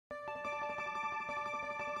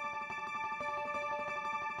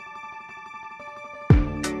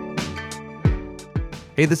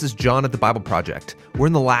Hey, this is John at the Bible Project. We're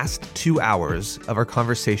in the last 2 hours of our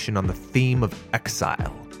conversation on the theme of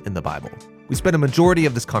exile in the Bible. We spent a majority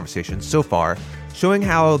of this conversation so far showing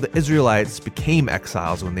how the Israelites became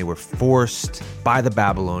exiles when they were forced by the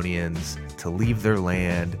Babylonians to leave their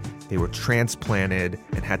land. They were transplanted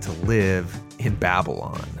and had to live in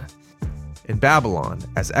Babylon. In Babylon,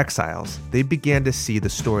 as exiles, they began to see the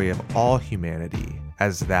story of all humanity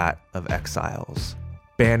as that of exiles,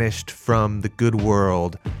 banished from the good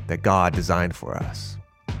world that God designed for us.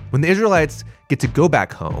 When the Israelites get to go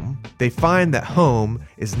back home, they find that home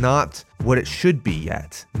is not what it should be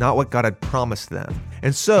yet, not what God had promised them.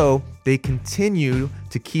 And so they continue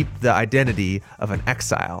to keep the identity of an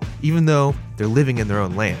exile, even though they're living in their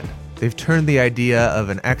own land. They've turned the idea of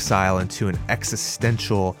an exile into an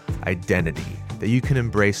existential identity that you can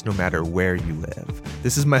embrace no matter where you live.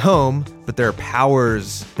 This is my home, but there are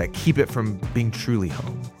powers that keep it from being truly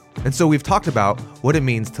home. And so we've talked about what it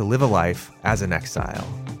means to live a life as an exile.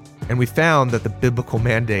 And we found that the biblical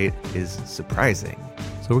mandate is surprising.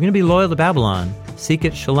 So we're going to be loyal to Babylon, seek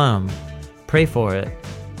its shalom, pray for it,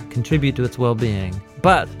 contribute to its well-being.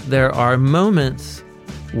 But there are moments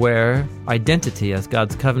where identity as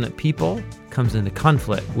God's covenant people comes into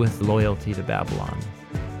conflict with loyalty to Babylon.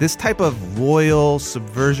 This type of loyal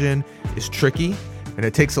subversion is tricky, and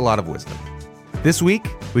it takes a lot of wisdom. This week,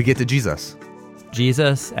 we get to Jesus.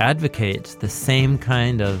 Jesus advocates the same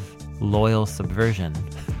kind of loyal subversion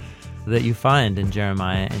that you find in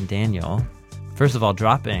Jeremiah and Daniel. First of all,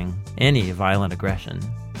 dropping any violent aggression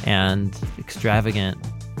and extravagant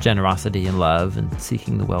generosity and love and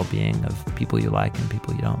seeking the well-being of people you like and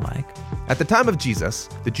people you don't like. At the time of Jesus,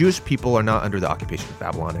 the Jewish people are not under the occupation of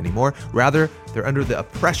Babylon anymore. Rather, they're under the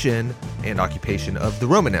oppression and occupation of the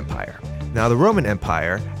Roman Empire. Now, the Roman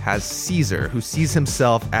Empire has Caesar, who sees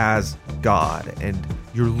himself as God, and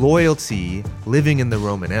your loyalty living in the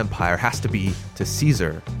Roman Empire has to be to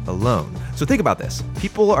Caesar alone. So think about this.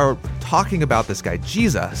 People are talking about this guy,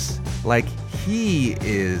 Jesus, like he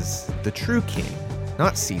is the true king,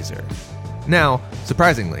 not Caesar. Now,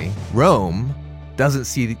 surprisingly, Rome doesn't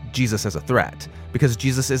see Jesus as a threat because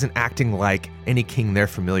Jesus isn't acting like any king they're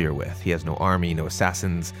familiar with. He has no army, no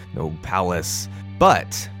assassins, no palace.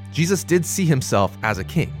 But Jesus did see himself as a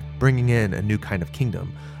king, bringing in a new kind of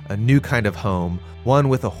kingdom, a new kind of home, one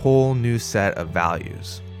with a whole new set of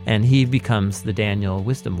values. And he becomes the Daniel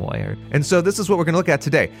wisdom warrior. And so this is what we're going to look at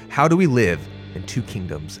today. How do we live in two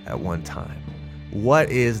kingdoms at one time? What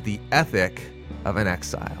is the ethic of an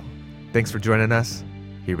exile? Thanks for joining us.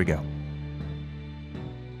 Here we go.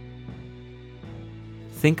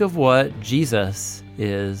 Think of what Jesus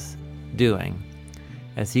is doing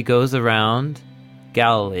as he goes around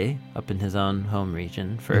Galilee, up in his own home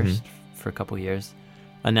region first for a couple years,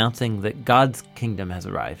 announcing that God's kingdom has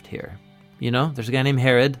arrived here. You know, there's a guy named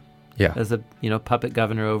Herod as a puppet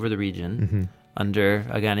governor over the region under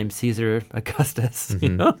a guy named Caesar Augustus,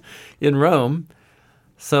 in Rome.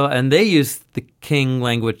 So, and they use the king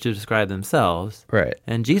language to describe themselves. Right.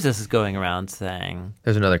 And Jesus is going around saying,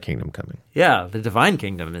 there's another kingdom coming. Yeah, the divine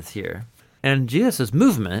kingdom is here. And Jesus'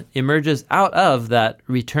 movement emerges out of that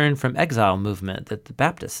return from exile movement that the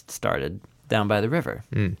Baptists started down by the river,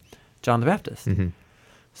 John the Baptist.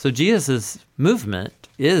 So Jesus' movement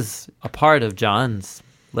is a part of John's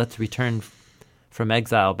let's return from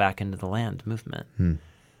exile back into the land movement.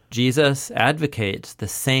 Jesus advocates the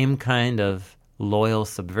same kind of loyal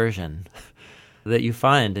subversion that you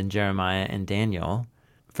find in Jeremiah and Daniel.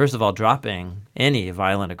 First of all, dropping any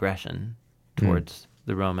violent aggression towards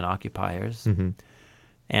the Roman occupiers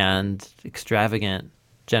and extravagant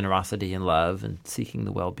generosity and love and seeking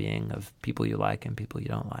the well-being of people you like and people you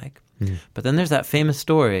don't like. But then there's that famous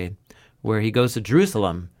story where he goes to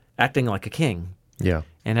Jerusalem acting like a king. Yeah.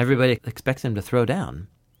 And everybody expects him to throw down.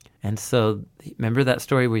 And so remember that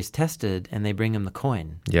story where he's tested and they bring him the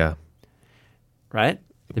coin? Yeah. Right?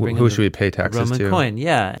 Who should we pay taxes Roman to? Coin,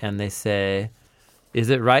 yeah. And they say, is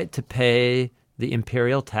it right to pay the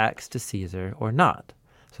imperial tax to Caesar or not?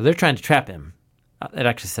 So they're trying to trap him. It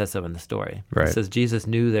actually says so in the story. Right. It says Jesus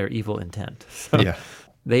knew their evil intent. So Yeah.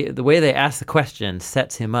 the way they ask the question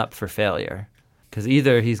sets him up for failure. Because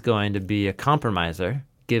either he's going to be a compromiser,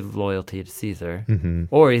 give loyalty to Caesar,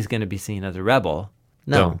 or he's going to be seen as a rebel.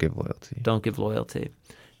 No. Don't give loyalty. Don't give loyalty.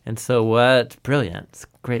 And so what? Brilliant. It's a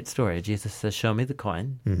great story. Jesus says, show me the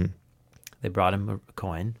coin. They brought him a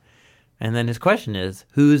coin. And then his question is,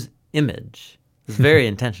 whose image? It's very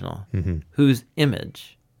intentional. Whose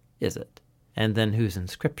image is it? And then whose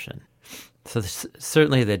inscription? So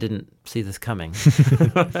certainly they didn't see this coming.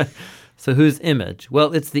 So whose image?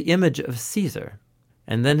 Well, it's the image of Caesar.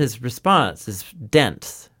 And then his response is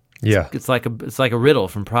dense. Yeah. It's like a riddle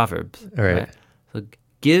from Proverbs. All right. So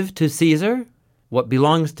give to Caesar what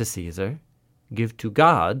belongs to Caesar. Give to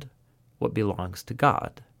God what belongs to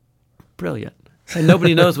God. Brilliant. And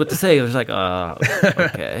nobody knows what to say. It was like,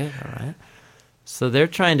 okay, all right. So they're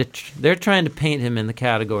trying to paint him in the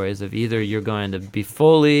categories of either you're going to be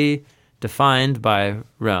fully defined by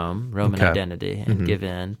Roman identity, and give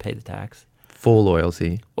in, pay the tax. Full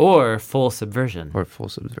loyalty. Or full subversion.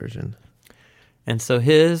 And so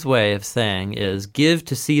his way of saying is give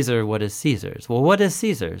to Caesar what is Caesar's. Well, what is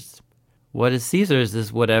Caesar's? What is Caesar's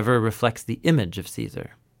is whatever reflects the image of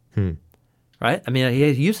Caesar. Right? I mean,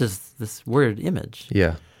 he uses this word image.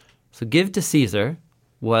 Yeah. So give to Caesar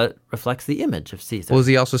what reflects the image of Caesar. Well, is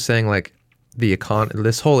he also saying like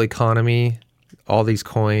this whole economy, all these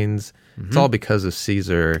coins, it's all because of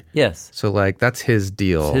Caesar? Yes. So like that's his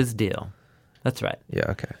deal. It's his deal. That's right. Yeah,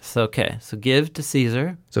 okay. So give to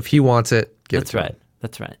Caesar. So if he wants it, give it to him.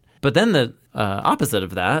 That's right. But then the opposite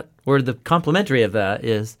of that, or the complementary of that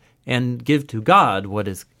is, and give to God what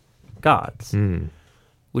is God's.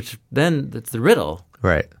 Which then, that's the riddle.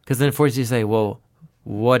 Right. Because then it forces you to say, well,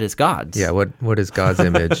 what is God's? Yeah, what is God's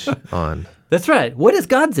image on? That's right. What is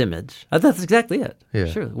God's image? That's exactly it. Yeah.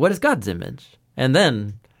 Sure. What is God's image? And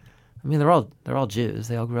then, I mean, they're all Jews.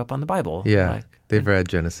 They all grew up on the Bible. Yeah. They've read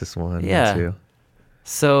Genesis 1 and 2.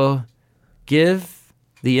 So give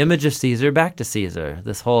the image of Caesar back to Caesar,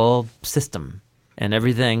 this whole system and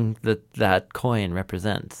everything that coin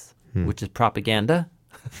represents, which is propaganda.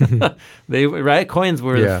 Coins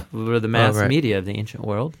were the mass media of the ancient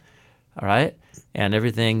world. All right. And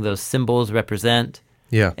everything those symbols represent.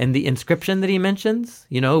 Yeah. And the inscription that he mentions,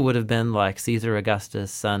 would have been like Caesar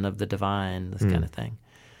Augustus, son of the divine, this kind of thing.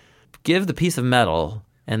 Give the piece of metal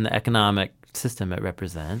and the economic system it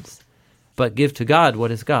represents, but give to God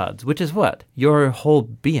what is God's, which is what? Your whole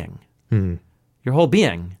being. Your whole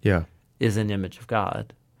being is an image of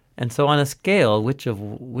God. And so on a scale, which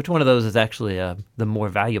one of those is actually the more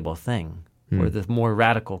valuable thing or the more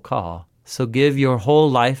radical call? So give your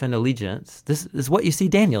whole life and allegiance. This is what you see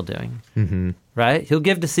Daniel doing, right? He'll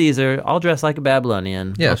give to Caesar, I'll dress like a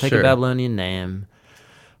Babylonian. I'll take a Babylonian name.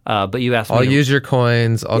 But you ask me... I'll use your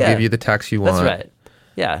coins. I'll give you the tax you want. That's right.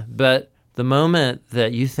 Yeah, but the moment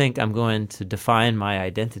that you think I'm going to define my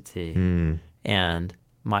identity and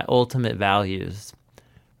my ultimate values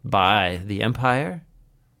by the empire,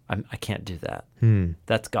 I can't do that.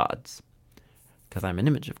 That's God's, because I'm an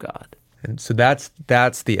image of God. And so that's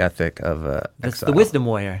the ethic of That's exile. the wisdom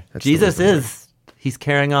warrior. Jesus he's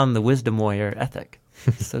carrying on the wisdom warrior ethic.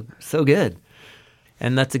 So good.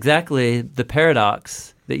 And that's exactly the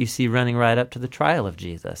paradox that you see running right up to the trial of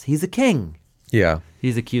Jesus. He's a king. Yeah.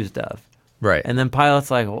 He's accused of. Right. And then Pilate's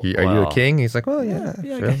like, well, are you a king? He's like, well, yeah.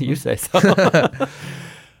 Sure. You say so.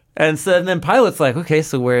 And then Pilate's like, okay,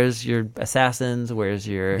 so where's your assassins? Where's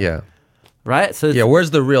your... Yeah. Right? So where's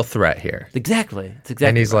the real threat here? Exactly. It's exactly.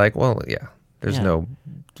 And he's like, well, there's no...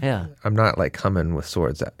 Yeah. I'm not like coming with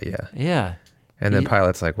swords. Yeah. And then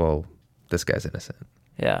Pilate's like, well, this guy's innocent.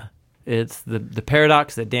 Yeah. It's the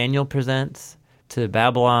paradox that Daniel presents to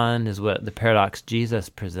Babylon is what the paradox Jesus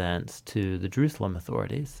presents to the Jerusalem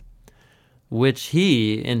authorities, which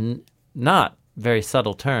he, in not very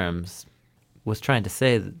subtle terms, was trying to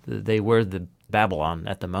say that they were the Babylon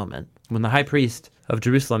at the moment. When the high priest of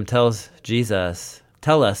Jerusalem tells Jesus,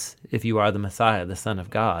 tell us if you are the Messiah, the Son of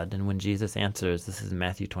God, and when Jesus answers, this is in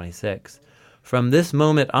Matthew 26, from this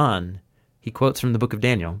moment on, he quotes from the book of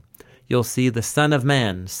Daniel, you'll see the Son of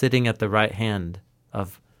Man sitting at the right hand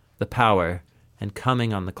of the power and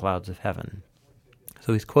coming on the clouds of heaven.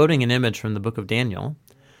 So he's quoting an image from the book of Daniel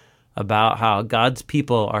about how God's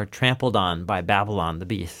people are trampled on by Babylon, the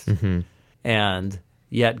beast. And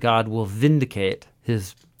yet God will vindicate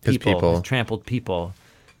his people, his trampled people,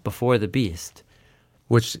 before the beast.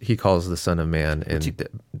 Which he calls the Son of Man in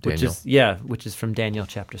Daniel. Which is from Daniel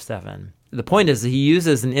chapter 7. The point is that he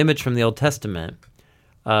uses an image from the Old Testament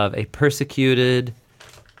of a persecuted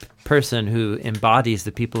person who embodies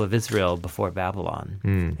the people of Israel before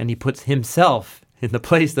Babylon. And he puts himself in the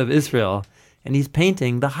place of Israel, and he's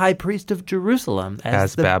painting the high priest of Jerusalem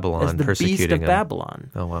as Babylon, as the persecuting beast of him. Babylon.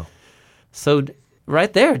 Oh, wow. So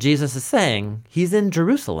right there, Jesus is saying he's in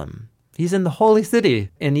Jerusalem. He's in the holy city,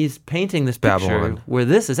 and he's painting this picture Babylon. where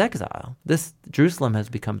this is exile. This Jerusalem has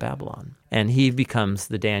become Babylon. And he becomes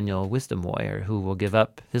the Daniel wisdom warrior who will give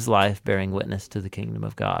up his life bearing witness to the kingdom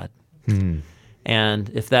of God. And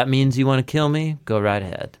if that means you want to kill me, go right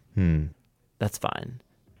ahead. That's fine.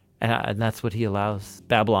 And that's what he allows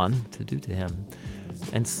Babylon to do to him.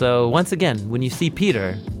 And so once again, when you see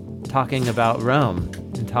Peter talking about Rome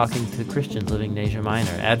and talking to Christians living in Asia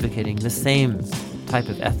Minor, advocating the same type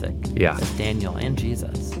of ethic Yeah. as Daniel and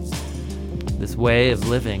Jesus. This way of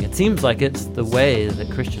living, it seems like it's the way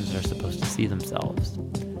that Christians are supposed to see themselves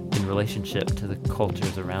in relationship to the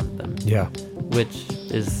cultures around them, Yeah. which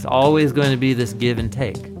is always going to be this give and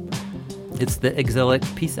take. It's the exilic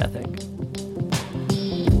peace ethic.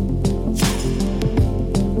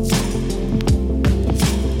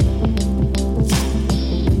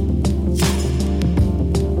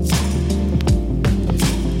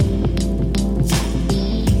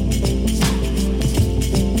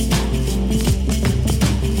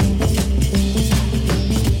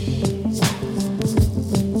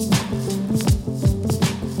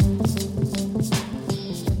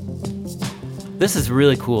 This is a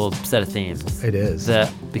really cool set of themes. It is.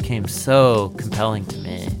 That became so compelling to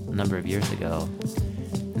me a number of years ago.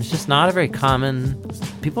 And it's just not a very common...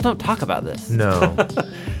 People don't talk about this. No.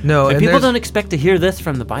 No. And people don't expect to hear this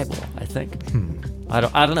from the Bible, I think. I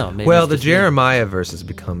don't know. Maybe Well, it's the just me. Jeremiah verses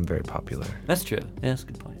become very popular. That's true. Yeah, that's a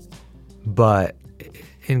good point. But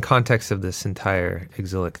in context of this entire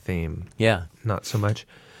exilic theme, Yeah. not so much.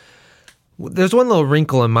 There's one little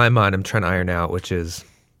wrinkle in my mind I'm trying to iron out, which is,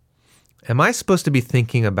 am I supposed to be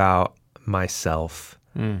thinking about myself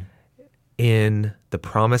in the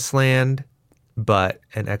promised land, but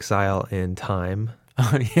an exile in time?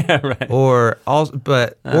 Oh, yeah, right. Or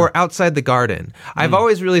outside the garden. I've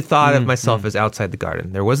always really thought of myself as outside the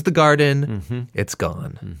garden. There was the garden, it's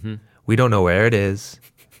gone. We don't know where it is.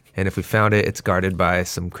 And if we found it, it's guarded by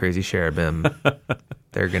some crazy cherubim.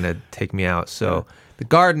 They're going to take me out. So the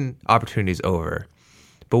garden opportunity is over.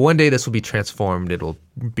 But one day this will be transformed. It'll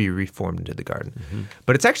be reformed into the garden.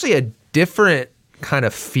 But it's actually a different kind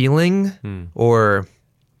of feeling or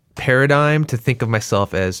paradigm to think of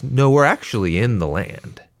myself as, no, we're actually in the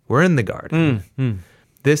land. We're in the garden.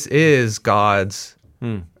 This is God's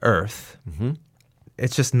earth.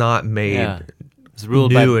 It's just not made It's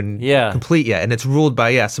ruled new by, and yeah. complete yet. And it's ruled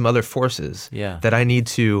by, some other forces that I need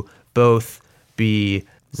to both be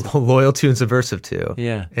loyal to and subversive to.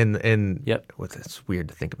 Yeah. And Yep. it's weird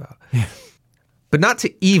to think about. But not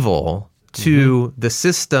to evil, to the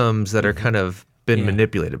systems that are kind of been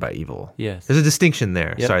manipulated by evil. Yes. There's a distinction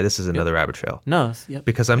there. Yep. Sorry, this is another rabbit trail. No.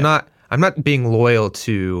 Because I'm not being loyal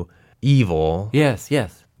to evil, Yes.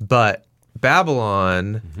 but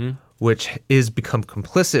Babylon, which is become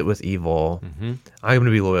complicit with evil, I'm going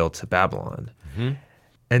to be loyal to Babylon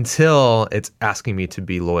until it's asking me to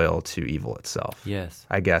be loyal to evil itself. Yes.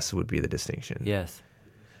 I guess would be the distinction. Yes.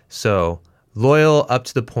 So loyal up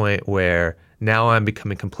to the point where now I'm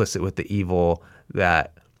becoming complicit with the evil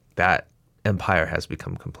that empire has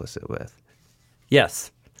become complicit with.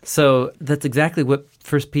 Yes. So that's exactly what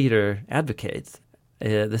 1 Peter advocates.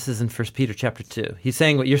 This is in 1 Peter chapter 2. He's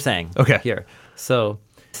saying what you're saying here. So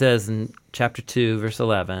it says in chapter 2, verse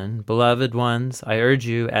 11, "Beloved ones, I urge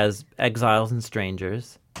you as exiles and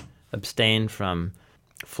strangers, abstain from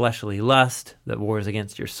fleshly lust that wars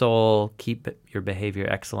against your soul. Keep your behavior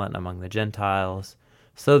excellent among the Gentiles,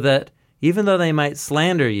 so that even though they might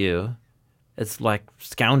slander you, it's like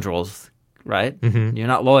scoundrels, right? You're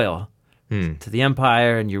not loyal to the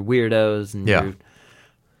empire and you're weirdos. And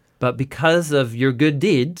but because of your good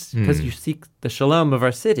deeds, because you seek the shalom of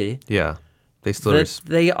our city, they still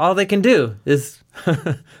all they can do is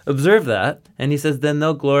observe that. And he says, then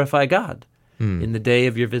they'll glorify God in the day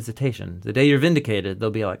of your visitation. The day you're vindicated,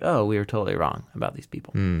 they'll be like, oh, we were totally wrong about these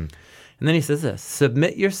people. And then he says this,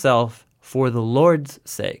 submit yourself for the Lord's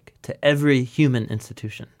sake to every human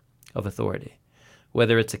institution of authority,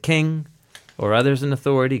 whether it's a king or others in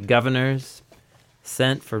authority, governors,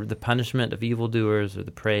 sent for the punishment of evildoers or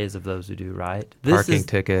the praise of those who do right. Parking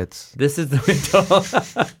tickets. This is the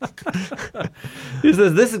He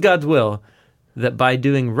says, this is God's will, that by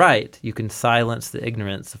doing right, you can silence the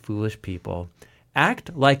ignorance of foolish people.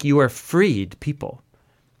 Act like you are freed people.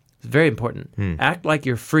 It's very important. Act like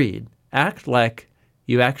you're freed. Act like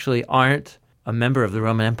you actually aren't a member of the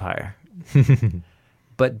Roman Empire.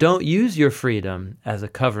 But don't use your freedom as a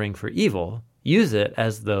covering for evil. Use it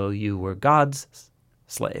as though you were God's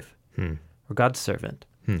slave or God's servant.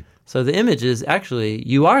 So the image is actually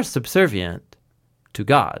you are subservient to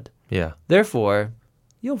God. Yeah. Therefore,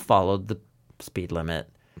 you'll follow the speed limit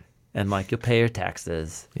and you'll pay your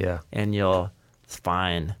taxes. Yeah. And it's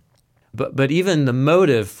fine. But even the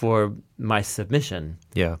motive for my submission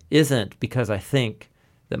isn't because I think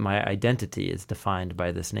that my identity is defined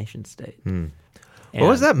by this nation state. What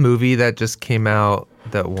was that movie that just came out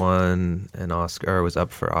that won an Oscar or was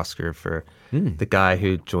up for Oscar for the guy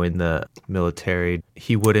who joined the military?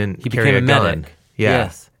 He carry a gun. Medic. Yeah.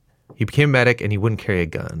 Yes. He became a medic and he wouldn't carry a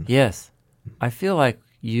gun. Yes. I feel like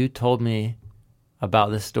you told me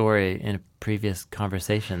about this story in a previous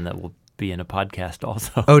conversation that will be in a podcast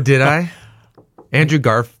also. Oh, did I? Andrew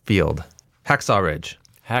Garfield, Hacksaw Ridge.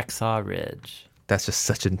 Hacksaw Ridge. That's just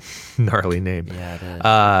such a gnarly name.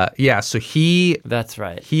 Yeah, it is. So That's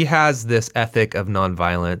right. he has this ethic of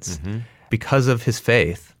nonviolence because of his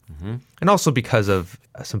faith, and also because of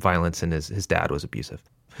some violence, and his dad was abusive.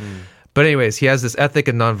 But anyways, he has this ethic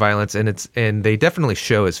of nonviolence, and they definitely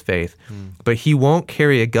show his faith. But he won't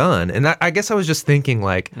carry a gun, and I guess I was just thinking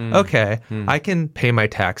like, okay, I can pay my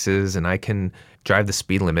taxes and I can drive the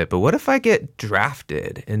speed limit, but what if I get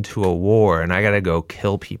drafted into a war and I got to go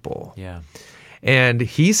kill people? Yeah. And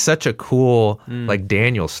he's such a cool like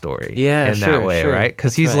Daniel story in that way, right?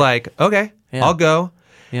 Because he's like, okay, I'll go.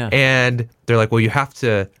 Yeah. And they're like, well, you have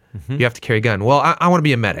to carry a gun. Well, I want to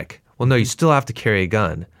be a medic. Well, no, you still have to carry a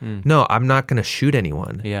gun. No, I'm not going to shoot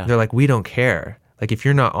anyone. Yeah. They're like, we don't care. Like, if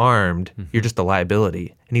you're not armed, you're just a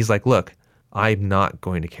liability. And he's like, look, I'm not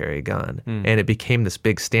going to carry a gun. And it became this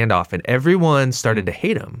big standoff, and everyone started to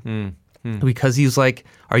hate him because he's like,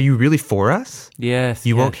 are you really for us? Yes.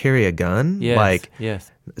 You won't carry a gun? Yes. Like,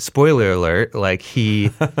 spoiler alert, like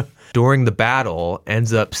he, during the battle,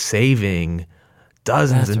 ends up saving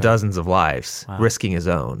dozens and dozens of lives, risking his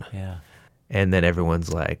own. Yeah. And then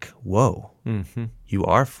everyone's like, whoa, you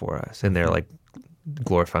are for us. And they're like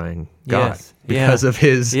glorifying God because of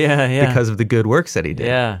his, because of the good works that he did.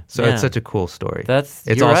 Yeah. So it's such a cool story.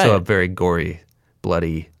 It's also right. a very gory,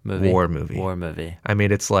 bloody war movie. War movie. I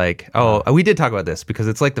mean, it's like, we did talk about this because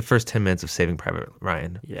it's like the first 10 minutes of Saving Private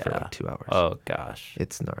Ryan for like 2 hours. Oh, gosh.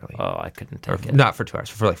 It's gnarly. Oh, I couldn't take it. Not for 2 hours,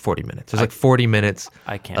 for like 40 minutes. There's like 40 minutes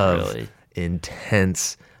I can't of really.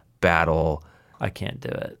 intense battle. I can't do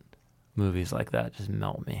it. Movies like that just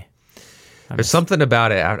melt me. There's something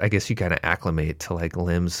about it, I guess you kind of acclimate to like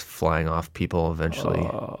limbs flying off people eventually.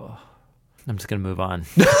 Oh, I'm just going to move on.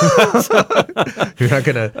 You're not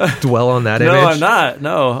going to dwell on that image? No, I'm not.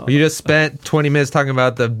 No. You just spent 20 minutes talking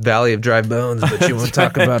about the Valley of Dry Bones, but you won't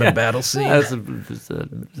talk about a battle scene. That's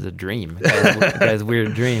a dream. A guy's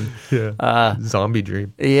weird dream. Yeah. Zombie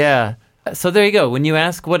dream. Yeah. So there you go. When you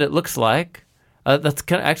ask what it looks like, that's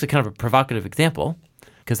actually kind of a provocative example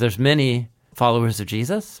because there's many followers of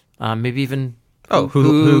Jesus, maybe even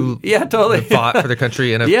who totally fought for their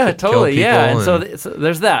country and have totally, killed people. And so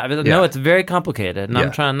there's that. I mean, no, it's very complicated, and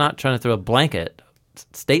I'm not trying to throw a blanket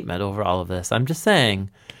statement over all of this. I'm just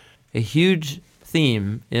saying a huge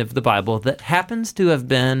theme of the Bible that happens to have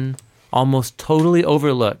been almost totally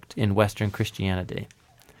overlooked in Western Christianity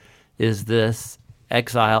is this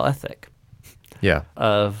exile ethic. Yeah.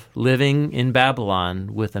 Of living in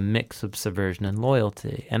Babylon with a mix of subversion and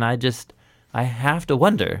loyalty. And I have to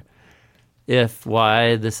wonder if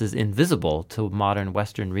why this is invisible to modern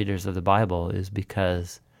Western readers of the Bible is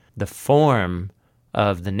because the form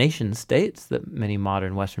of the nation states that many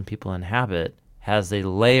modern Western people inhabit has a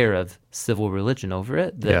layer of civil religion over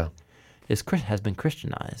it that has been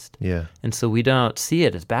Christianized. Yeah. And so we don't see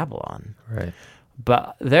it as Babylon. Right.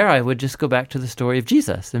 But there I would just go back to the story of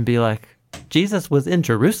Jesus and be like, Jesus was in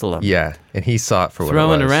Jerusalem. Yeah, and he saw it for what it was.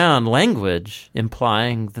 Throwing around language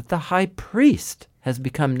implying that the high priest has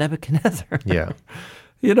become Nebuchadnezzar. Yeah.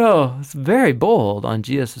 It's very bold on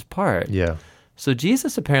Jesus' part. Yeah. So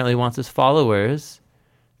Jesus apparently wants his followers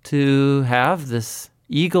to have this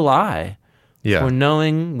eagle eye for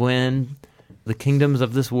knowing when the kingdoms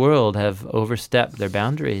of this world have overstepped their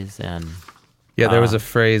boundaries. And there was a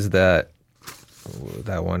phrase that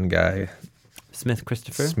one guy... Smith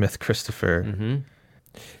Christopher. Mm-hmm.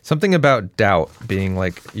 Something about doubt being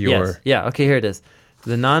like your... Yes. Yeah, okay, here it is.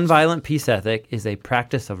 The nonviolent peace ethic is a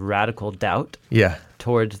practice of radical doubt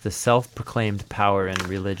towards the self-proclaimed power and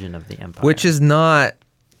religion of the empire. Which is not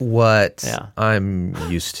what I'm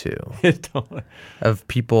used to. Totally. Of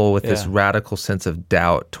people with this radical sense of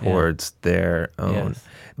doubt towards their own. Yes.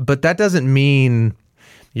 But that doesn't mean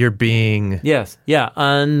you're being...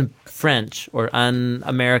 un-French or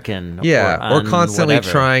un-American. Or constantly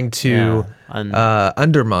trying to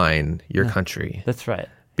undermine your country. That's right.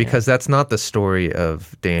 Because that's not the story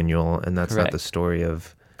of Daniel, and that's not the story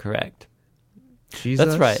of... Correct. Jesus?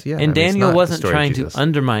 That's right. Yeah, and Daniel wasn't trying to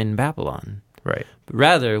undermine Babylon. Right. But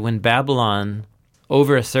rather, when Babylon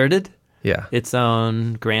over-asserted its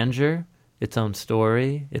own grandeur, its own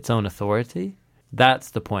story, its own authority,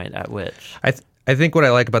 that's the point at which... I think what I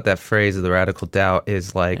like about that phrase of the radical doubt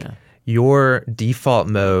is like your default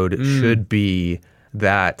mode should be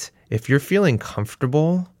that if you're feeling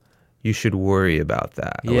comfortable, you should worry about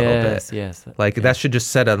that a little bit. Yes. Like that should just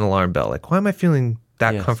set an alarm bell. Like, why am I feeling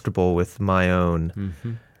that comfortable with my own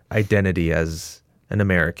identity as an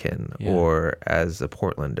American or as a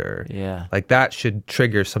Portlander? Yeah. Like that should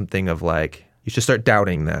trigger something of like, You should start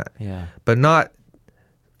doubting that. Yeah. But not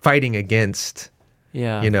fighting against,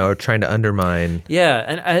 Yeah. or trying to undermine. Yeah,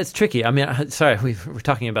 and it's tricky. I mean, sorry, we're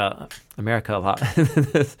talking about America a lot in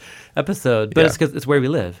this episode, but it's because it's where we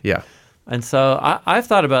live. Yeah. And so I've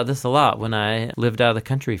thought about this a lot when I lived out of the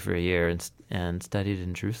country for a year and studied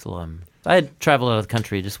in Jerusalem. I had traveled out of the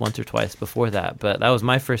country just once or twice before that, but that was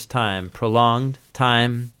my first time, prolonged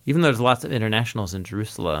time. Even though there's lots of internationals in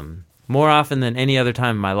Jerusalem, more often than any other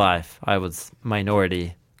time in my life, I was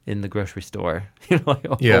minority in the grocery store, like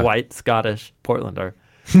a white Scottish Portlander,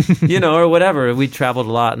 or whatever. We traveled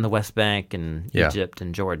a lot in the West Bank and Egypt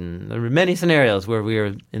and Jordan. There were many scenarios where we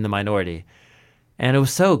were in the minority, and it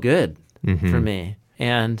was so good for me.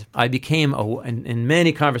 And I became, in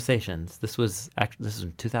many conversations, this was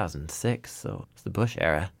in 2006, so it's the Bush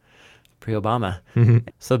era, pre-Obama.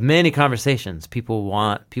 So many conversations, people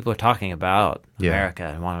are talking about America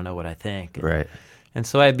and want to know what I think. Right. And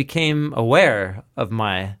so I became aware of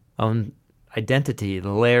my own identity,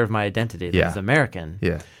 the layer of my identity that was American.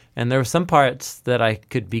 Yeah. And there were some parts that I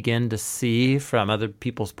could begin to see from other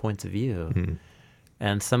people's points of view.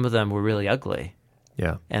 And some of them were really ugly.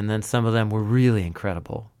 Yeah. And then some of them were really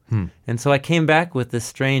incredible. And so I came back with this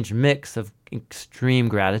strange mix of extreme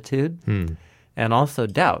gratitude and also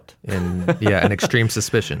doubt. And and extreme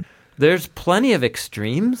suspicion. There's plenty of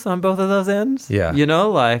extremes on both of those ends. Yeah.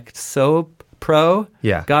 Like so pro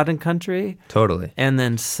God and country. Totally. And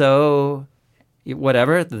then so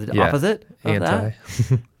whatever, the opposite of anti.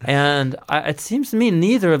 that. And it seems to me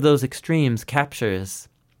neither of those extremes captures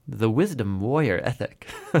the wisdom warrior ethic.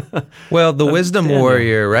 Well, the wisdom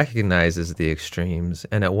warrior recognizes the extremes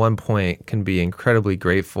and at one point can be incredibly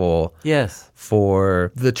grateful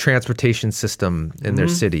for the transportation system in their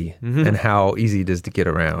city and how easy it is to get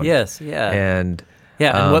around. And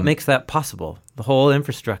what makes that possible? The whole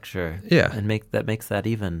infrastructure. And that makes that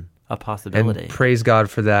even a possibility. And praise God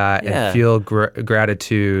for that and feel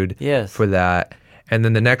gratitude for that. And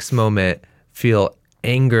then the next moment, feel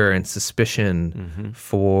anger and suspicion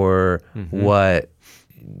for what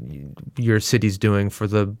your city's doing for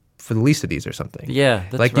the least of these or something. Yeah,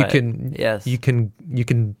 that's like right. you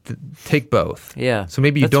can take both. Yeah, so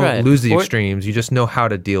maybe you don't lose the extremes. You just know how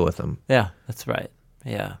to deal with them. Yeah, that's right.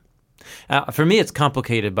 Yeah. For me, it's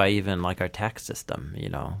complicated by even like our tax system,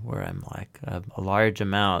 where I'm like a large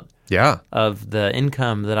amount of the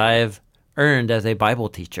income that I've earned as a Bible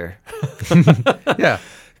teacher.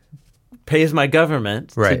 Pays my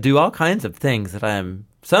government to do all kinds of things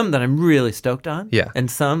some that I'm really stoked on, and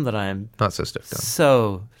some that I'm not so stoked on,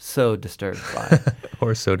 so disturbed by,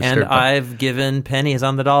 or so disturbed. And I've given pennies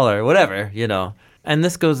on the dollar, whatever, And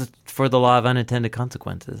this goes for the law of unintended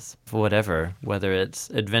consequences, for whatever, whether it's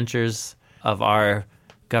adventures of our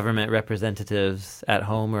government representatives at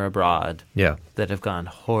home or abroad, that have gone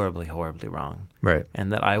horribly, horribly wrong, right?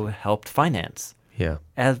 And that I helped finance,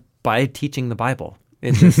 by teaching the Bible.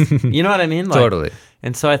 It's just, you know what I mean? Totally.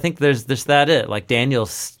 And so I think there's that like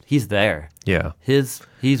Daniel's, he's there. Yeah. He's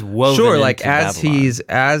woven sure, into like as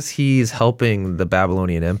Babylon. he's helping the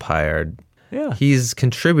Babylonian Empire, he's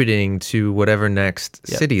contributing to whatever next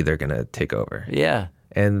city they're going to take over. Yeah.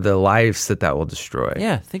 And the lives that will destroy.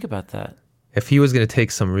 Yeah, think about that. If he was going to take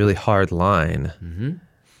some really hard line,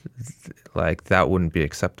 like that wouldn't be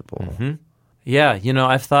acceptable. Yeah,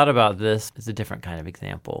 I've thought about this as a different kind of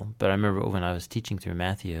example, but I remember when I was teaching through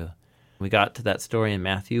Matthew, we got to that story in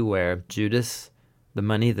Matthew where Judas, the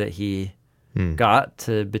money that he got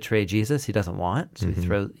to betray Jesus, he doesn't want, so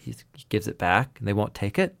he gives it back, and they won't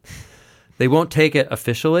take it. They won't take it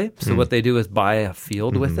officially, so what they do is buy a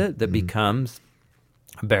field with it that becomes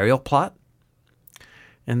a burial plot.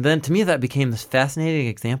 And then to me that became this fascinating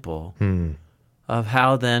example of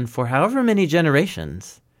how then, for however many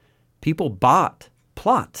generations, people bought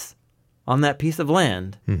plots on that piece of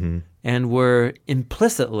land and were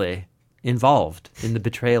implicitly involved in the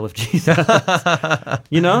betrayal of Jesus.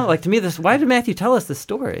 Like to me, why did Matthew tell us this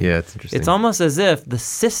story? Yeah, it's interesting. It's almost as if the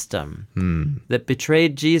system that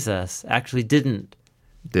betrayed Jesus actually didn't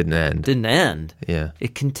end. Yeah.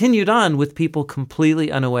 It continued on with people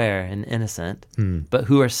completely unaware and innocent, but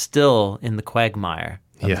who are still in the quagmire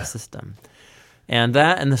of the system. And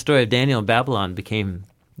that and the story of Daniel and Babylon became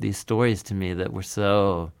these stories to me that were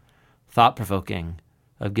so thought-provoking,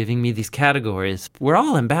 of giving me these categories. We're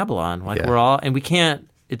all in Babylon. We're all, and we can't,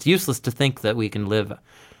 it's useless to think that we can live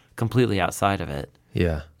completely outside of it.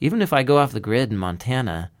 Yeah. Even if I go off the grid in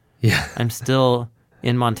Montana, I'm still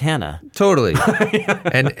in Montana. Totally.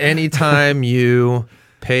 And anytime you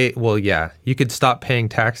pay, you could stop paying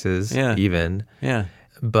taxes even. Yeah.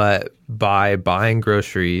 But by buying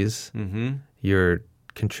groceries, you're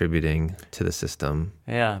contributing to the system.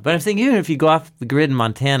 Yeah, but I'm saying even if you go off the grid in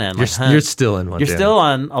Montana and hunt, You're still in Montana. you're still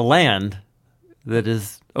on a land that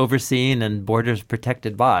is overseen and borders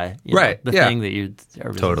protected by the thing that you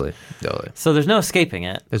are Totally. So there's no escaping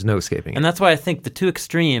it. There's no escaping And it. that's why I think the two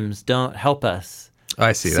extremes don't help us.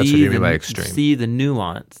 I see. That's what you mean by extreme. See the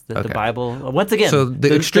nuance that the Bible. Once again, So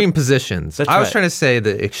the extreme positions. That's I was right. trying to say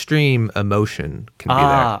the extreme emotion can be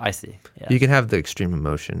there. I see. Yeah. You can have the extreme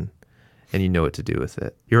emotion, and you know what to do with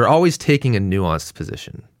it. You're always taking a nuanced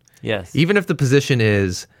position. Yes. Even if the position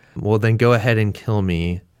is, well, then go ahead and kill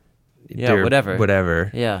me. Yeah,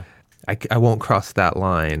 Whatever. Yeah. I won't cross that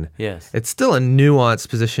line. Yes. It's still a nuanced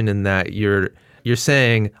position in that you're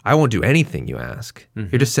saying, I won't do anything you ask. Mm-hmm.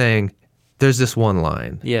 You're just saying, there's this one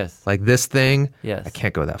line. Yes. Like this thing, Yes. I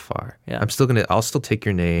can't go that far. Yeah. I'll still take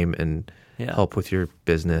your name and help with your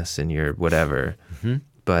business and your whatever. Mm-hmm.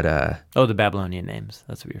 But the Babylonian names.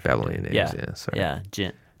 That's what you're referring Babylonian to. names, Yeah. sorry.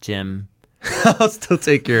 Yeah. Jim. I'll still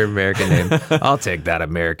take your American name. I'll take that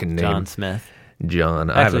American name. John Smith. John.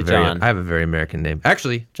 Actually, John. I have a very American name.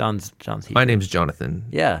 Actually, John's Hebrew. my name's Jonathan.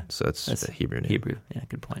 Yeah. So it's a Hebrew name. Hebrew. Yeah,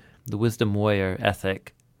 good point. The wisdom warrior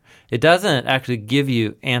ethic. It doesn't actually give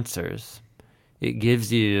you answers. It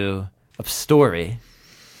gives you a story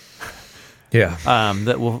Yeah.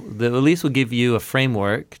 that at least will give you a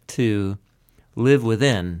framework to live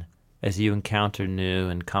within as you encounter new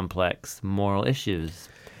and complex moral issues.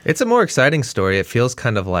 It's a more exciting story. It feels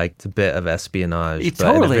kind of like it's a bit of espionage.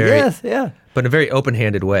 Totally, yes, yeah. But in a very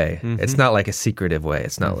open-handed way. Mm-hmm. It's not like a secretive way.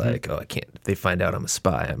 It's not like, I can't. If they find out I'm a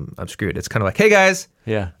spy, I'm screwed. It's kind of like, hey guys,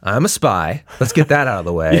 I'm a spy. Let's get that out of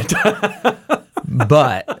the way.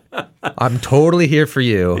 But I'm totally here for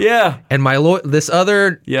you. Yeah. And this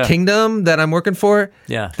other kingdom that I'm working for,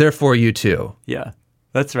 they're for you too. Yeah.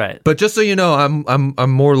 That's right. But just so you know,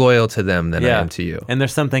 I'm more loyal to them than I am to you. And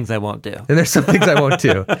there's some things I won't do. And there's some things I won't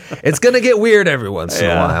do. It's going to get weird every once in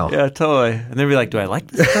a while. Yeah, totally. And they'll be like, do I like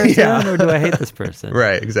this person or do I hate this person?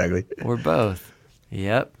 Right, exactly. Or both.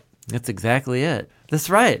 Yep. That's exactly it. That's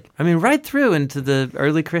right. I mean, right through into the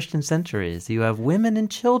early Christian centuries, you have women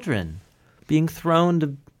and children being thrown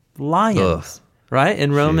to lions, right?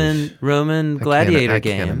 In Roman gladiator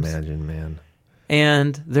games. I can't imagine, man.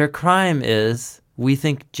 And their crime is, we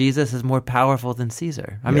think Jesus is more powerful than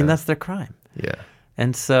Caesar. I mean, that's their crime. Yeah.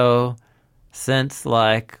 And so, since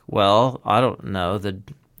I don't know, the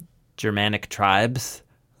Germanic tribes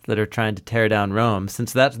that are trying to tear down Rome,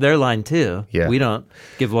 since that's their line too, we don't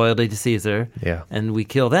give loyalty to Caesar, and we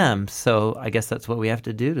kill them. So I guess that's what we have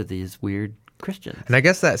to do to these weird Christians. And I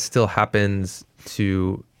guess that still happens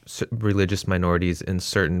to religious minorities in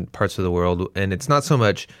certain parts of the world. And it's not so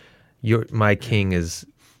much my king is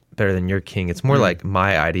better than your king. It's more like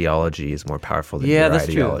my ideology is more powerful than your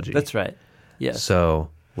ideology. True. That's right. Yes. So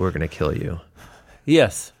we're going to kill you.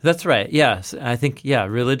 Yes, that's right. Yes. I think,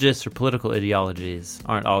 religious or political ideologies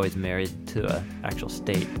aren't always married to an actual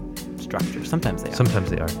state structure. Sometimes they are. Sometimes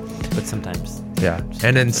they are. But sometimes. Yeah.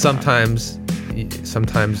 And then sometimes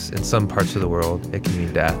in some parts of the world, it can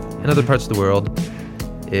mean death. In other parts of the world,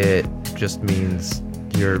 it just means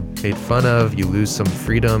you're made fun of, you lose some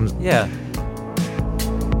freedoms. Yeah.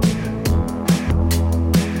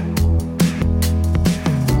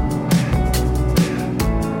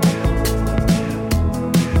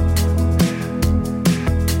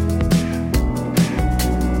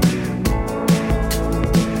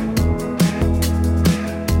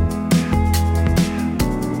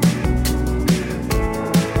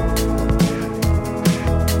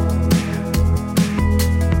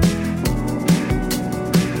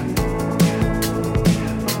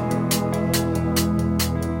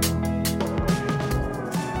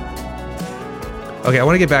 Okay, I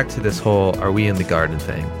want to get back to this whole "are we in the garden"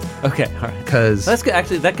 thing. Okay, all right. Because that's good.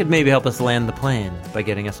 Actually, that could maybe help us land the plane by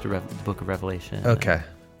getting us to the Book of Revelation. Okay,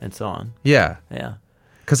 and so on. Yeah, yeah.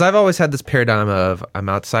 Because I've always had this paradigm of I'm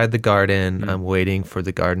outside the garden, I'm waiting for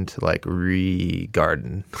the garden to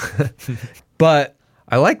re-garden. But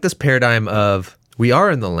I like this paradigm of we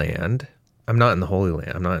are in the land. I'm not in the Holy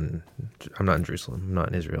Land. I'm not in Jerusalem. I'm not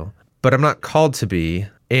in Israel. But I'm not called to be.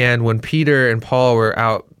 And when Peter and Paul were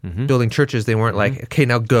out building churches, they weren't like, okay,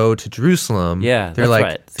 now go to Jerusalem. Yeah, they're like,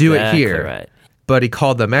 right. do exactly it here. Right. But he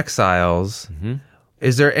called them exiles.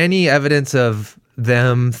 Is there any evidence of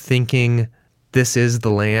them thinking this is the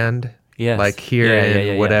land? Yes. Like here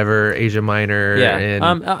in whatever Asia Minor.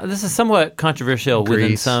 Yeah. This is somewhat controversial within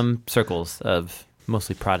Greece. some circles of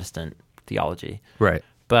mostly Protestant theology. Right.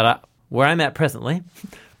 But where I'm at presently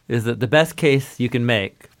is that the best case you can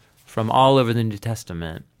make from all over the New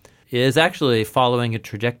Testament is actually following a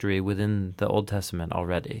trajectory within the Old Testament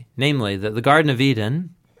already. Namely, that the Garden of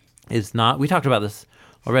Eden is not, we talked about this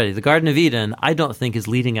already. The Garden of Eden, I don't think, is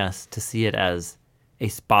leading us to see it as a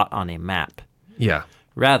spot on a map. Yeah.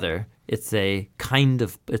 Rather, it's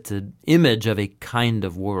an image of a kind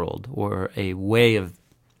of world, or a way of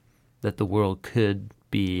that the world could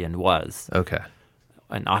be and was. Okay.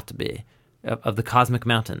 And ought to be, of the cosmic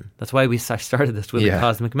mountain. That's why I started this with the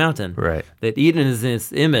cosmic mountain. Right. That Eden is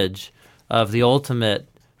this image of the ultimate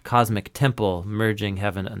cosmic temple merging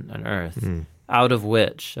heaven and earth, out of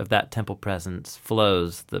which, of that temple presence,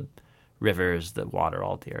 flows the rivers that water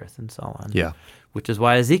all the earth and so on. Yeah. Which is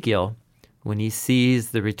why Ezekiel, when he sees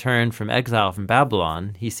the return from exile from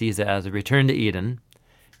Babylon, he sees it as a return to Eden,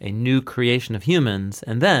 a new creation of humans,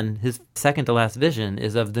 and then his second to last vision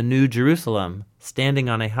is of the new Jerusalem standing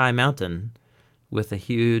on a high mountain with a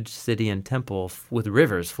huge city and temple with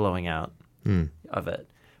rivers flowing out of it.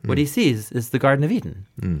 What he sees is the Garden of Eden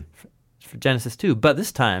for Genesis 2, but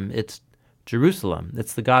this time it's Jerusalem.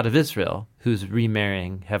 It's the God of Israel who's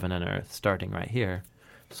remarrying heaven and earth, starting right here.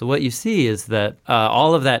 So what you see is that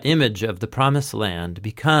all of that image of the promised land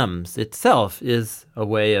becomes itself is a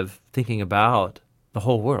way of thinking about the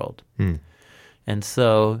whole world. And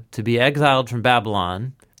so to be exiled from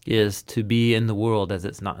Babylon is to be in the world as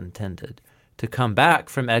it's not intended. To come back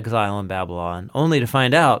from exile in Babylon only to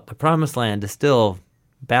find out the promised land is still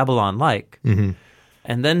Babylon-like. And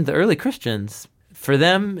then the early Christians, for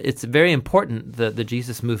them, it's very important that the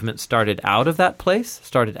Jesus movement started out of that place,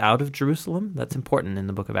 started out of Jerusalem. That's important in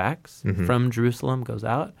the book of Acts. From Jerusalem goes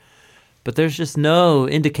out. But there's just no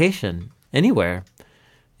indication anywhere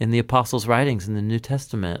in the apostles' writings in the New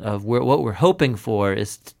Testament of what we're hoping for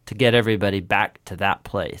is to get everybody back to that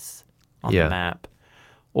place on the map,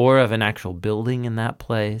 or of an actual building in that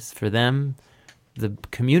place. For them, the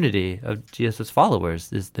community of Jesus'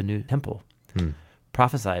 followers is the new temple,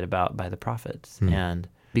 prophesied about by the prophets. And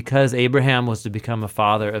because Abraham was to become a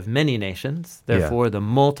father of many nations, therefore the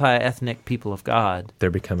multi-ethnic people of God, they're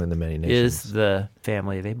becoming the many nations, is the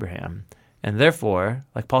family of Abraham. And therefore,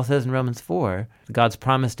 like Paul says in Romans 4, God's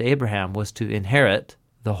promise to Abraham was to inherit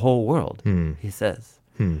the whole world, he says.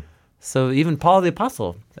 So even Paul the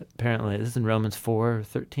Apostle, apparently, this is in Romans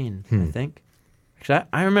 4:13, I think. Actually,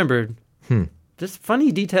 I remembered just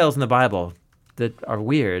funny details in the Bible that are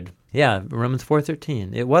weird. Yeah, Romans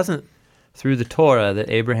 4:13. It wasn't through the Torah that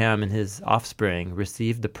Abraham and his offspring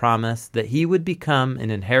received the promise that he would become an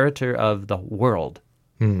inheritor of the world.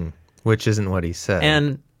 Which isn't what he said.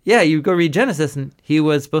 And yeah, you go read Genesis, and he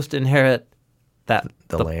was supposed to inherit the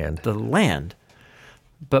land. The land.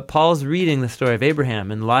 But Paul's reading the story of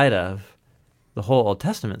Abraham in light of the whole Old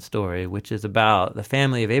Testament story, which is about the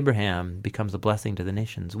family of Abraham becomes a blessing to the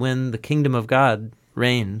nations when the kingdom of God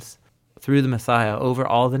reigns through the Messiah over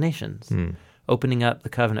all the nations, opening up the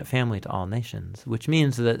covenant family to all nations, which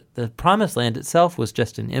means that the promised land itself was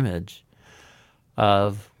just an image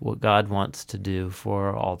of what God wants to do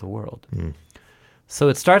for all the world. So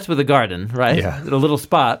it starts with a garden, right? Yeah. A little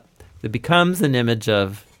spot that becomes an image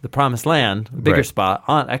of the promised land, a bigger spot,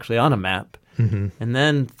 on a map. And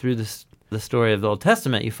then through the story of the Old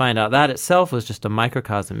Testament, you find out that itself was just a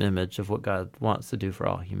microcosm image of what God wants to do for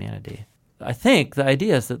all humanity. I think the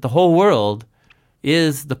idea is that the whole world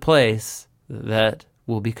is the place that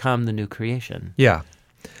will become the new creation. Yeah.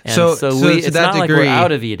 And so it's not like we're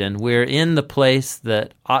out of Eden. We're in the place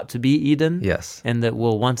that ought to be Eden. Yes. And that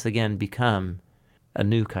will once again become a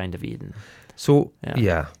new kind of Eden. So,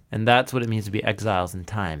 yeah. And that's what it means to be exiles in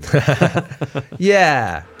time.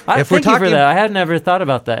 Yeah. Thank you for that. I had never thought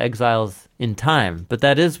about the exiles in time, but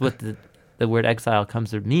that is what the word exile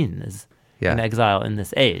comes to mean, is an exile in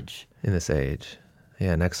this age. In this age.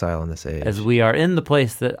 Yeah, an exile in this age. As we are in the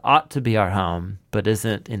place that ought to be our home, but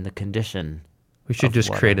isn't in the condition. We should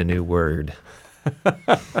just create a new word.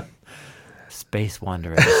 Space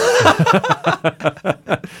wanderers.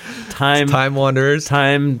 Time wanderers.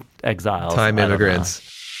 Time exiles. Time immigrants.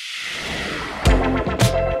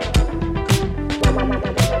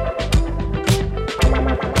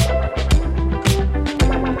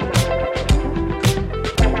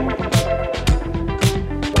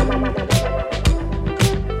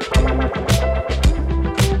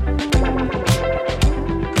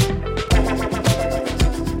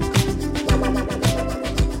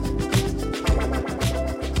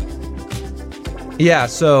 Yeah,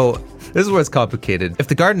 so this is where it's complicated. If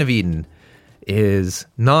the Garden of Eden is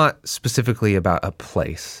not specifically about a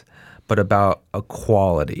place, but about a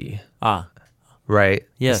quality, right?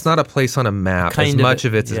 Yes. It's not a place on a map as much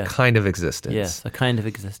of it's a kind of existence. Yes, a kind of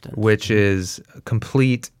existence. Which is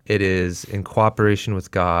complete. It is in cooperation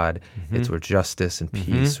with God. It's where justice and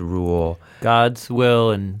peace rule. God's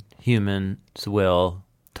will and human's will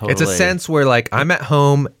Totally. It's a sense where like I'm at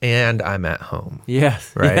home and I'm at home.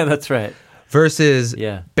 Yes. Right? Yeah, that's right. Versus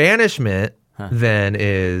Yeah. banishment then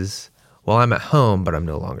is, well, I'm at home, but I'm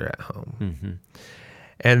no longer at home. Mm-hmm.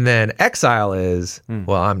 And then exile is,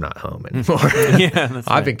 well, I'm not home anymore. Yeah, that's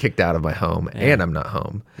I've right. been kicked out of my home and I'm not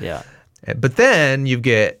home. Yeah. But then you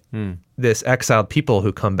get this exiled people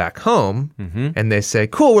who come back home and they say,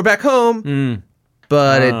 cool, we're back home.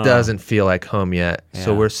 But it doesn't feel like home yet.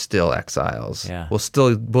 So Yeah. we're still exiles. Yeah.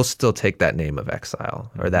 We'll still take that name of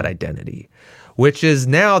exile or that identity, which is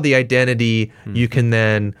now the identity you can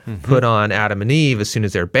then put on Adam and Eve as soon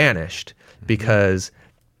as they're banished, because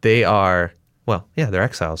they are, well, yeah, they're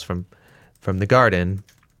exiles from the garden.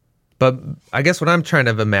 But I guess what I'm trying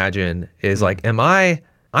to imagine is like, I'm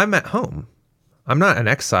at home. I'm not an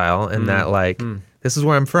exile in that like, this is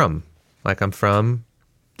where I'm from. Like I'm from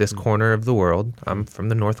this corner of the world. I'm from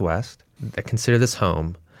the Northwest. I consider this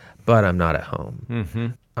home, but I'm not at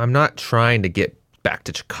home. I'm not trying to get back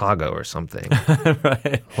to Chicago or something.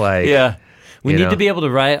 Right. Like, Yeah. We you need know. to be able to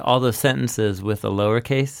write all those sentences with a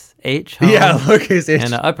lowercase h home Yeah, lowercase h.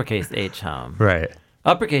 and an uppercase h home. Right.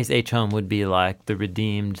 Uppercase h home would be like the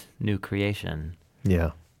redeemed new creation,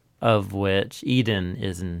 Yeah. of which Eden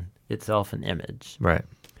is in itself an image. Right.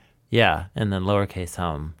 Yeah, and then lowercase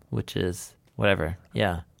home, which is whatever.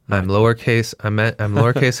 Yeah. I'm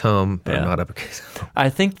lowercase home, but I'm Yeah. not uppercase home. I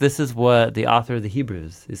think this is what the author of the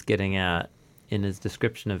Hebrews is getting at in his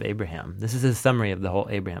description of Abraham. This is his summary of the whole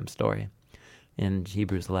Abraham story in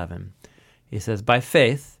Hebrews 11. He says, by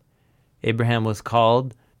faith, Abraham was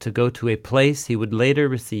called to go to a place he would later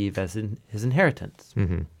receive as his inheritance.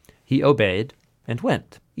 He obeyed and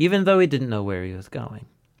went, even though he didn't know where he was going.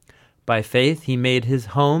 By faith, he made his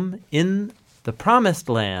home in the promised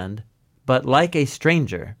land, but like a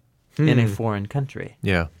stranger in a foreign country.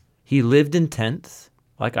 Yeah. He lived in tents,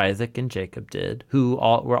 like Isaac and Jacob did, who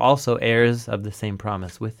were also heirs of the same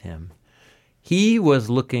promise with him. He was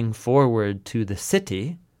looking forward to the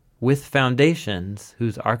city with foundations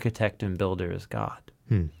whose architect and builder is God.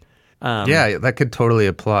 Yeah, that could totally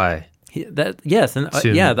apply. Yes, and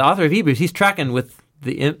To- the author of Hebrews, he's tracking with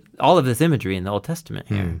all of this imagery in the Old Testament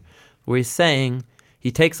here, where he's saying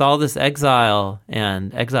he takes all this exile,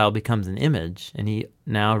 and exile becomes an image, and he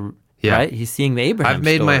now, Yeah. right? He's seeing the Abraham I've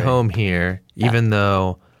made story. my home here, even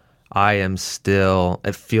though I am still,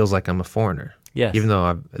 it feels like I'm a foreigner. Yes. Even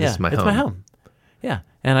though this is my it's home. my home. Yeah,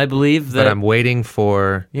 and I believe that. But I'm waiting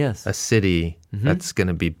for Yes. a city that's going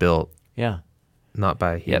to be built, Yeah. not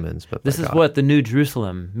by humans, but by This is God. what the New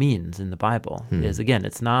Jerusalem means in the Bible. Is again,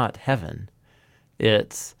 it's not heaven.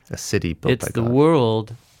 It's a city built by the God.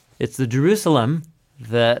 world. It's the Jerusalem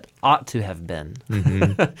that ought to have been.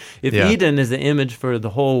 If Yeah. Eden is an image for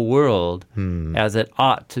the whole world as it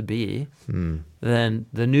ought to be, then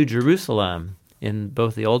the New Jerusalem in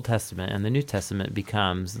both the Old Testament and the New Testament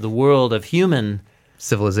becomes the world of human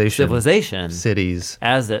civilization cities.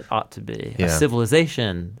 as it ought to be. Yeah. A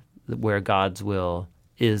civilization where God's will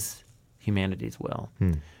is humanity's will.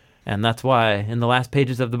 And that's why in the last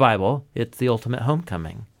pages of the Bible, it's the ultimate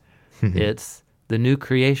homecoming. It's the new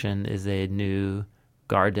creation is a new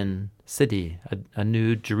garden city, a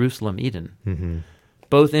new Jerusalem Eden.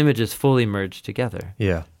 Both images fully merge together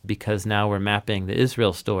Yeah, because now we're mapping the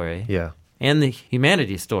Israel story yeah, and the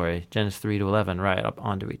humanity story, Genesis 3 to 11, right up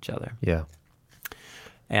onto each other. yeah,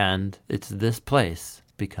 And it's this place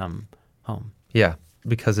become home. yeah,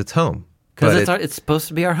 because it's home. Because But it's supposed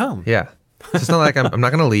to be our home. Yeah. So it's not like I'm not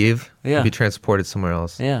going to leave Yeah. and be transported somewhere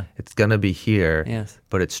else. Yeah. It's going to be here, Yes.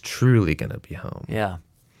 but it's truly going to be home. Yeah.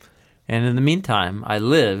 And in the meantime, I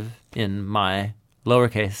live in my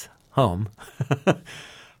lowercase home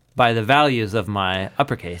by the values of my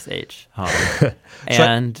uppercase h home.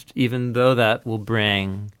 And even though that will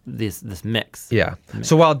bring this mix. Yeah.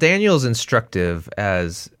 So while Daniel's instructive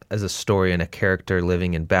as a story and a character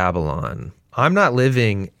living in Babylon, I'm not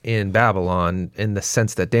living in Babylon in the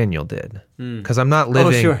sense that Daniel did. Because I'm not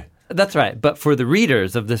living... Oh, sure. That's right. But for the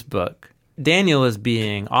readers of this book, Daniel is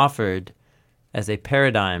being offered as a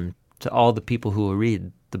paradigm to all the people who will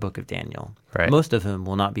read the book of Daniel. Right. Most of whom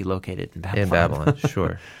will not be located in Babylon. In Babylon,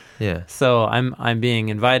 sure. Yeah. So I'm being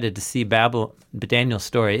invited to see Daniel's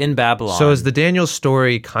story in Babylon. So is the Daniel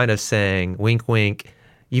story kind of saying, wink, wink,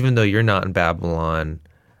 even though you're not in Babylon,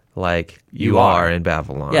 like you are in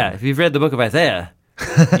Babylon? Yeah, if you've read the book of Isaiah,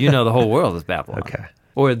 you know the whole world is Babylon. Okay.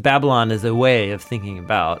 Or Babylon is a way of thinking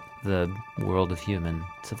about the world of human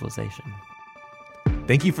civilization.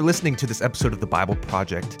 Thank you for listening to this episode of the Bible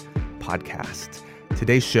Project podcast.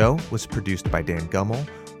 Today's show was produced by Dan Gummel.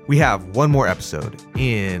 We have one more episode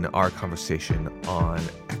in our conversation on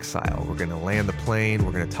exile. We're going to land the plane.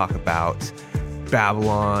 We're going to talk about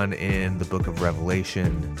Babylon in the book of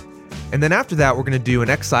Revelation. And then after that, we're going to do an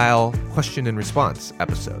Exile question and response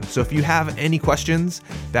episode. So if you have any questions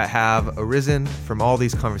that have arisen from all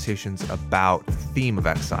these conversations about the theme of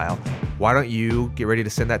Exile, why don't you get ready to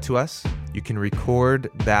send that to us? You can record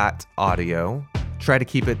that audio, try to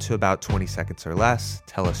keep it to about 20 seconds or less,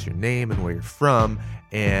 tell us your name and where you're from,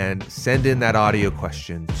 and send in that audio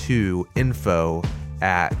question to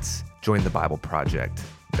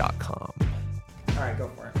info@jointhebibleproject.com. All right, go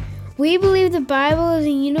for it. We believe the Bible is a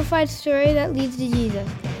unified story that leads to Jesus.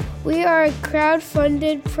 We are a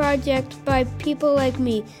crowd-funded project by people like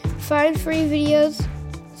me. Find free videos,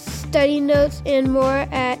 study notes, and more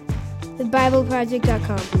at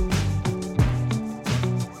thebibleproject.com.